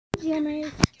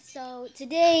Jammers. So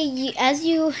today, as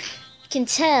you can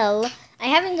tell, I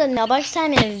haven't done mailbox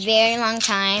time in a very long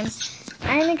time.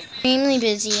 I'm extremely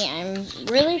busy. I'm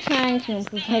really trying to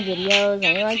improve my videos.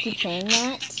 I know I keep saying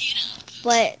that,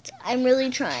 but I'm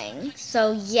really trying.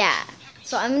 So yeah.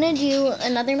 So I'm gonna do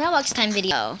another mailbox time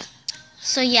video.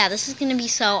 So yeah, this is gonna be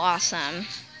so awesome.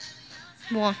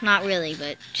 Well, not really,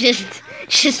 but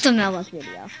just a mailbox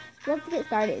video. So let's get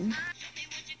started.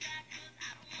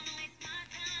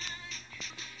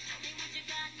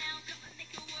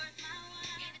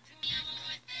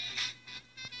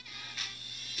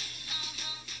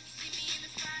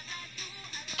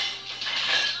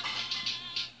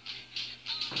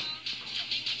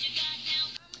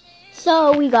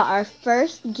 So we got our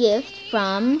first gift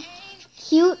from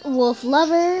Cute Wolf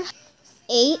Lover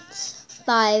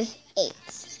 858.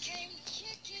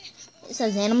 It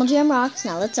says Animal Jam Rocks.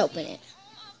 Now let's open it.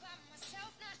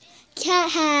 Cat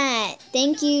hat.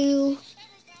 Thank you.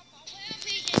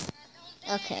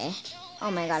 Okay.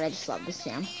 Oh my god, I just love this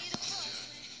jam.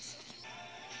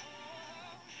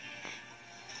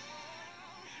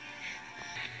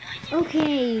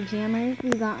 Okay, Jammers, we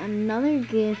got another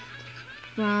gift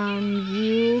from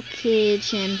You Kid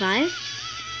Chan 5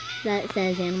 that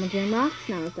says Animal Jam Rocks.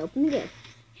 Now let's open the gift.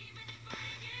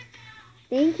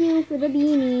 Thank you for the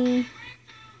beanie.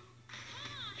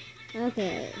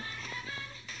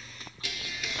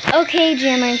 Okay,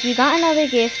 Jammers, we got another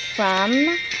gift from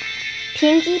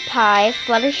Pinkie Pie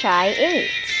Fluttershy 8.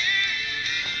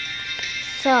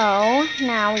 So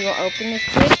now we will open this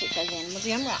gift. It says Animal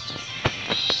Jam Rocks.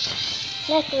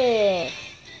 Necklace.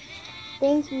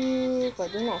 Thank you for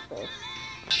the necklace.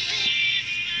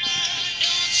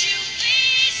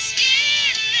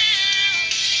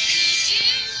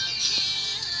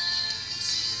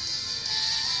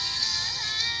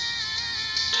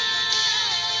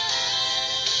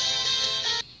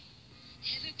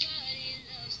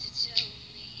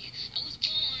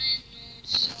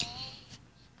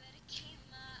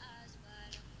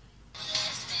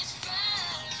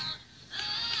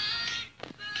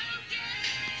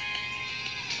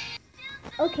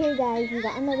 Okay guys, we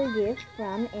got another gift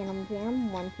from Animal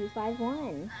Jam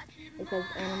 1251. It says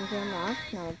Animal Jam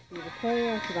Rocks. Now let's see the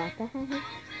player. I forgot that.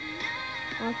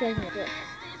 Now she has a gift.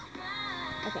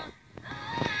 Okay.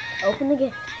 Open the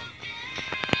gift.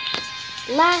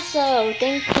 Lasso!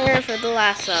 Thank her for the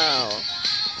lasso.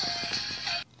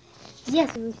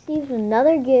 Yes, we received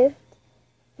another gift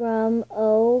from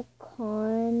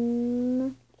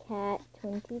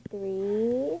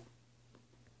OConCat23.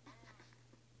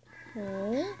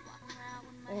 Okay.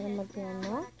 Animal Jam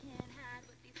Rock.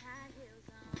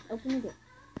 Open the gift.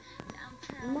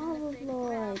 Lava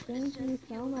floor. Thank you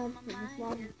so much for this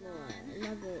lava floor. I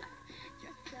love it.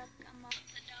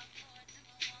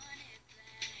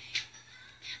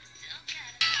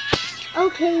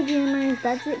 Okay, Jammers,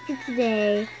 that's it for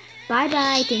today.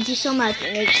 Bye-bye. Thank you so much.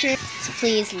 And make sure to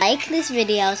please like this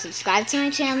video, subscribe to my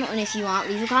channel, and if you want,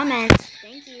 leave a comment.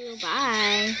 Thank you.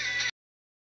 Bye.